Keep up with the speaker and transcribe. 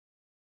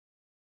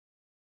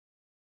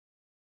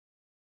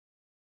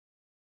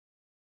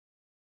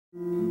I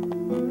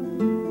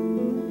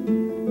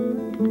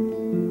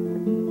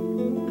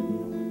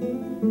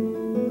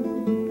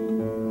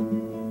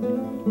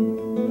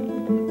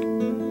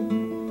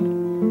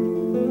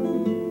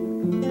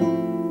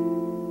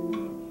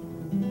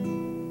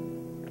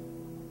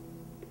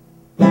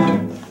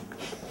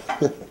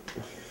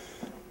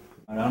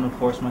don't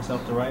force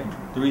myself to write.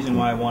 The reason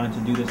why I wanted to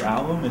do this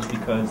album is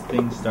because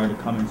things started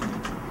coming to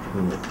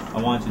me.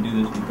 I wanted to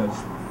do this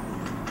because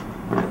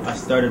I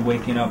started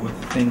waking up with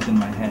things in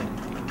my head,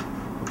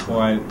 or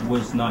I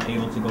was not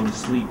able to go to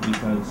sleep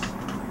because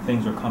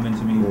things were coming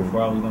to me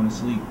before I was going to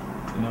sleep.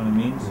 You know what I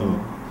mean? So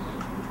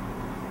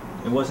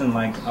it wasn't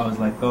like I was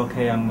like,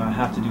 okay, I'm gonna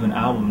have to do an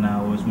album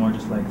now. It was more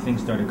just like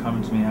things started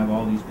coming to me. I have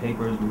all these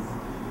papers with,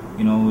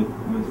 you know,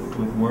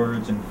 with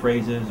words and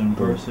phrases and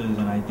verses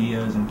and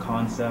ideas and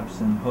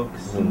concepts and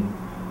hooks and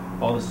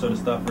all this sort of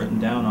stuff written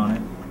down on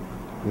it.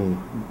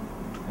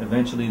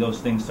 Eventually those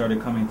things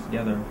started coming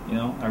together, you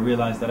know. I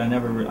realized that I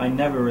never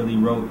really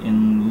wrote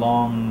in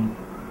long,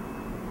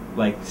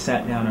 like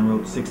sat down and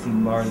wrote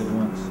 16 bars at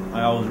once.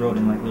 I always wrote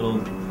in like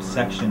little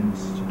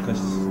sections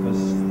because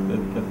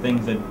the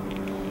things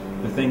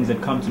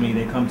that come to me,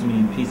 they come to me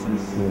in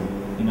pieces,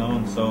 you know.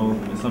 And so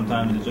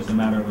sometimes it's just a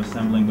matter of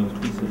assembling those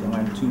pieces. I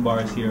might have 2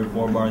 bars here,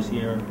 4 bars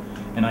here,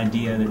 an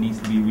idea that needs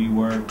to be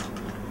reworked,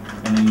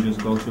 and then you just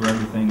go through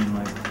everything and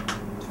like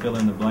fill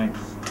in the blanks,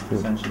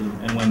 essentially.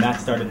 And when that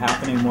started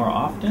happening more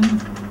often,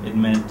 it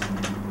meant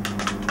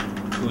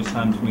it was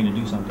time for me to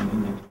do something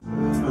in it.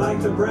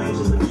 Like the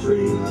branches of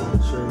trees,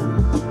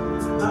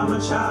 I'm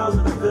a child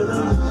of the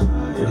village,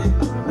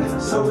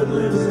 so it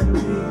lives in me.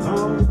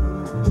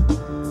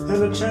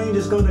 And the change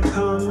is gonna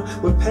come.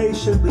 We're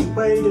patiently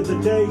waiting, the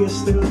day is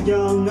still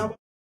young.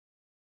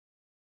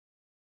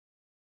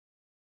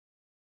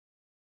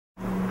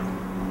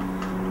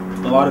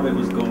 A lot of it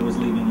was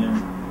leaving here.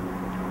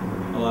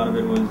 A lot of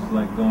it was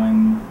like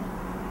going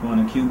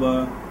to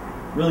Cuba.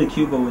 Really,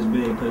 Cuba was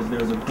big because there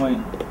was a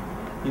point,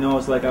 you know,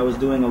 it's like I was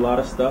doing a lot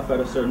of stuff at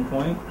a certain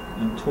point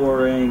and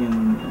touring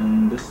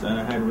and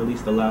I had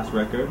released the last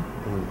record,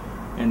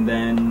 and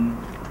then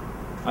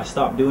I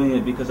stopped doing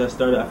it because I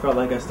felt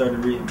like I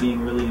started being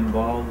really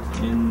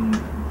involved in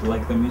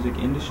like the music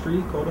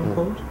industry, quote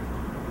unquote,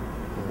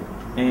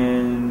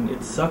 and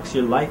it sucks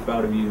your life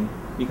out of you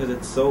because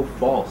it's so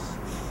false.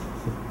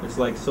 It's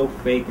like so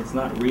fake. It's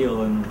not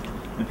real, and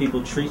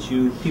people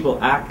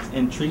act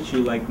and treat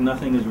you like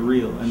nothing is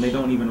real, and they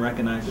don't even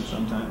recognize it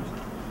sometimes.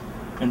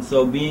 And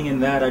so being in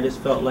that, I just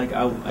felt like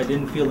I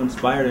didn't feel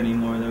inspired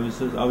anymore. I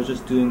was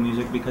just doing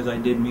music because I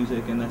did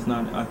music, and that's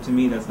not, to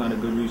me, that's not a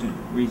good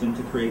reason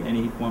to create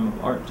any form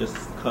of art just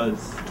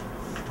because,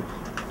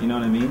 you know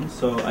what I mean?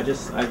 So I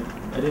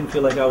didn't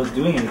feel like I was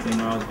doing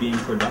anything or I was being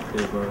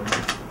productive,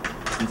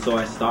 and so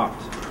I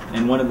stopped.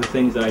 And one of the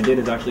things that I did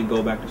is actually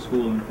go back to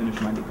school and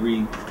finish my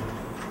degree.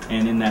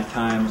 And in that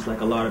time, it's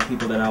like a lot of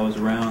people that I was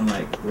around,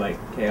 like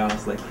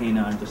Chaos, like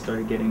K9, just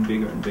started getting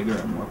bigger and bigger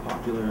and more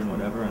popular and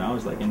whatever. And I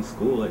was like in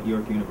school at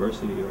York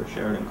University or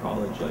Sheridan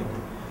College, like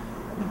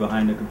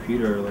behind a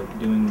computer, like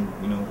doing,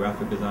 you know,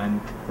 graphic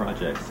design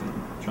projects and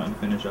trying to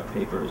finish up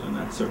papers and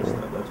that sort of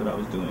stuff. That's what I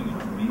was doing, you know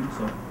what I mean?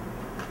 So,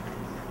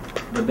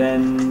 but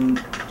then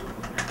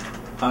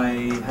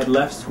I had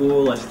left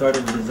school. I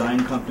started a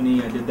design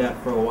company. I did that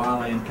for a while.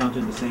 I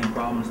encountered the same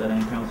problems that I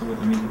encountered with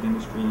the music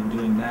industry and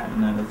doing that,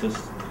 and I was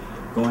just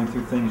going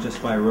through things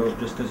just by rote,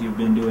 just because you've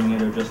been doing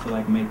it or just to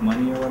like make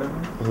money or whatever.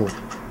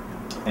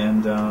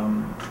 And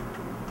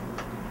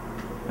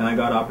I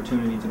got an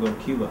opportunity to go to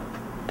Cuba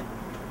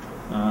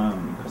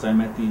because I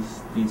met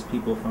these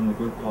people from the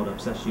group called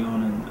Obsession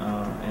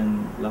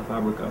and La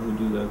Fabrica, who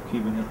do the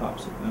Cuban hip hop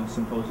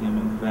symposium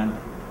in Havana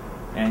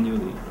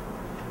annually.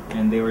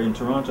 And they were in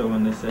Toronto,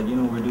 and they said, you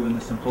know, we're doing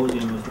the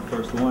symposium. It was the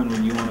first one.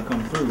 Would you want to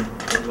come through?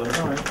 I was like,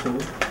 all right, cool.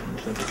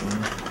 Shut this one.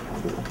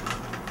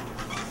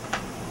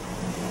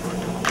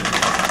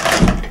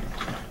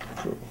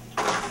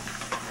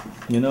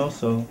 You know,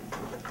 so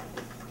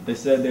they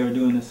said they were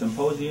doing the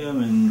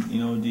symposium, and,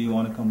 you know, do you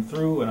want to come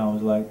through? And I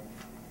was like,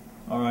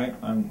 all right.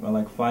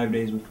 Like 5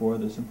 days before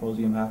the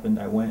symposium happened,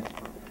 I went.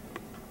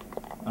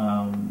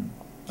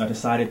 I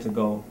decided to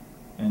go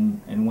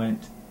and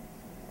went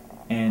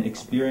and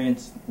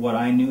experienced what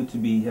I knew to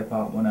be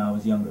hip-hop when I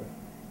was younger.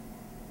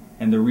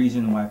 And the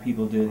reason why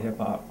people did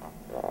hip-hop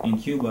in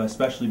Cuba,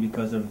 especially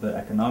because of the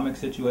economic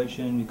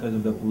situation, because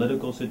of the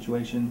political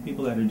situation,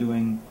 people that are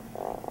doing,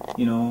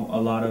 you know, a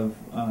lot of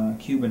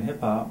Cuban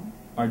hip-hop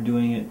are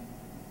doing it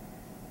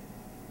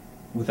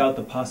without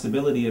the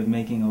possibility of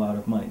making a lot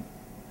of money.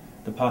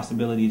 The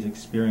possibility is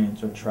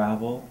experience or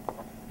travel,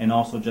 and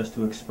also just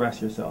to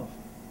express yourself.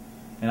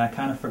 And I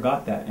kind of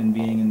forgot that in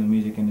being in the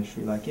music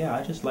industry. Like, yeah,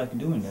 I just like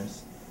doing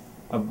this.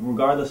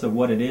 Regardless of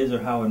what it is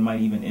or how it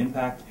might even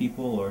impact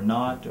people or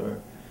not,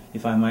 or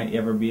if I might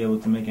ever be able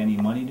to make any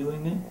money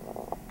doing it,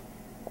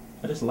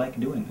 I just like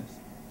doing this.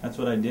 That's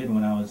what I did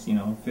when I was, you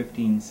know,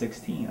 15,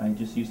 16. I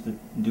just used to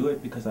do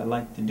it because I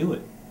liked to do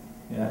it.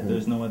 Yeah,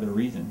 there's no other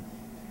reason.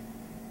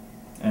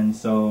 And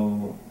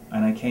so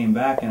And I came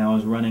back and I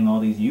was running all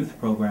these youth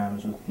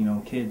programs with, you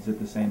know, kids at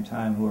the same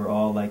time who were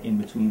all like in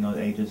between those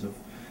ages of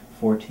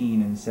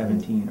 14 and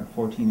 17 or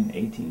 14 and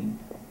 18,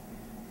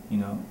 you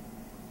know,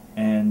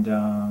 and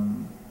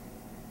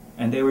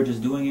they were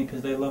just doing it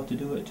because they love to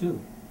do it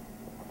too.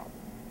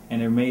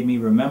 And it made me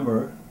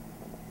remember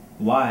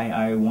why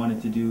I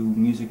wanted to do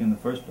music in the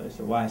first place,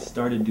 or why I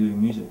started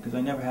doing music, because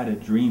I never had a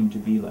dream to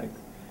be like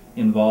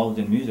involved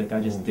in music.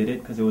 I just did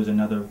it because it was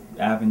another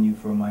avenue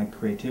for my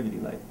creativity,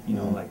 like, you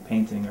know, like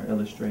painting or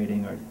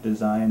illustrating or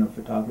design or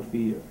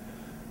photography or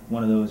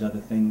one of those other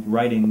things,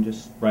 writing,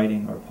 just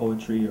writing, or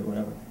poetry or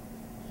whatever.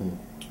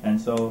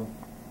 And so,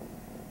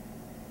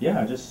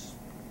 yeah,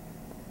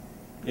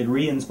 it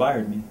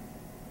re-inspired me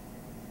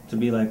to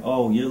be like,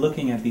 oh, you're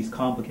looking at these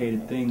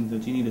complicated things,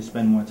 but you need to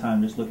spend more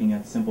time just looking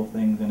at simple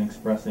things and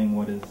expressing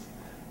what is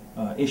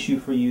issue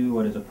for you,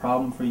 what is a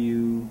problem for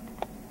you,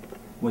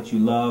 what you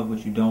love,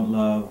 what you don't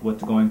love,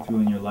 what's going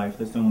through in your life.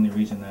 That's the only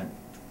reason that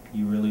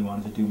you really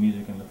wanted to do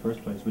music in the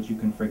first place. But you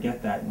can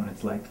forget that when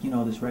it's like, you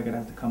know, this record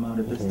has to come out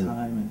at this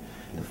time, and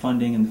the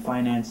funding and the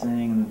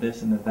financing and the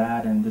this and the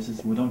that, and this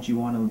is, well, don't you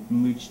want to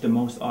reach the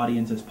most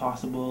audience as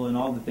possible, and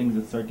all the things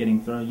that start getting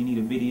thrown. You need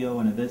a video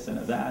and a this and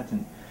a that,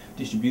 and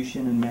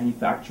distribution and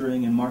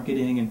manufacturing and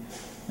marketing and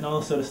all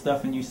this sort of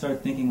stuff, and you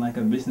start thinking like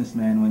a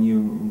businessman when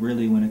you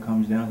really, when it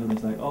comes down to it,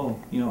 it's like, oh,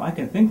 you know, I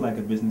can think like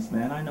a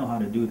businessman, I know how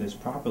to do this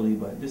properly,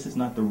 but this is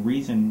not the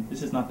reason,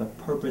 this is not the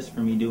purpose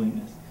for me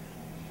doing this.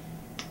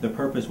 The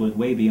purpose was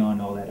way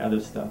beyond all that other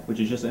stuff, which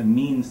is just a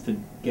means to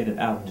get it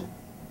out,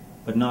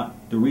 but not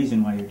the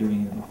reason why you're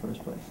doing it in the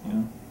first place, you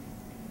know?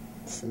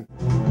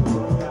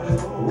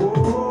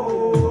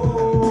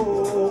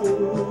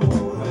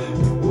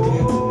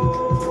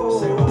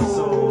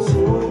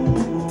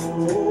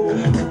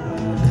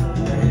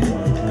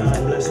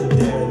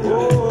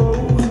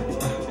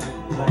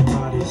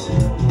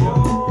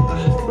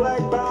 Black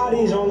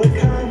bodies on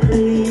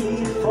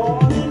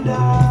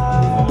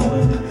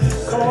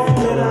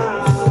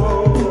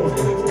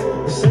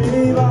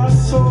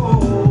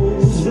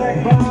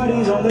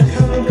the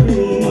concrete.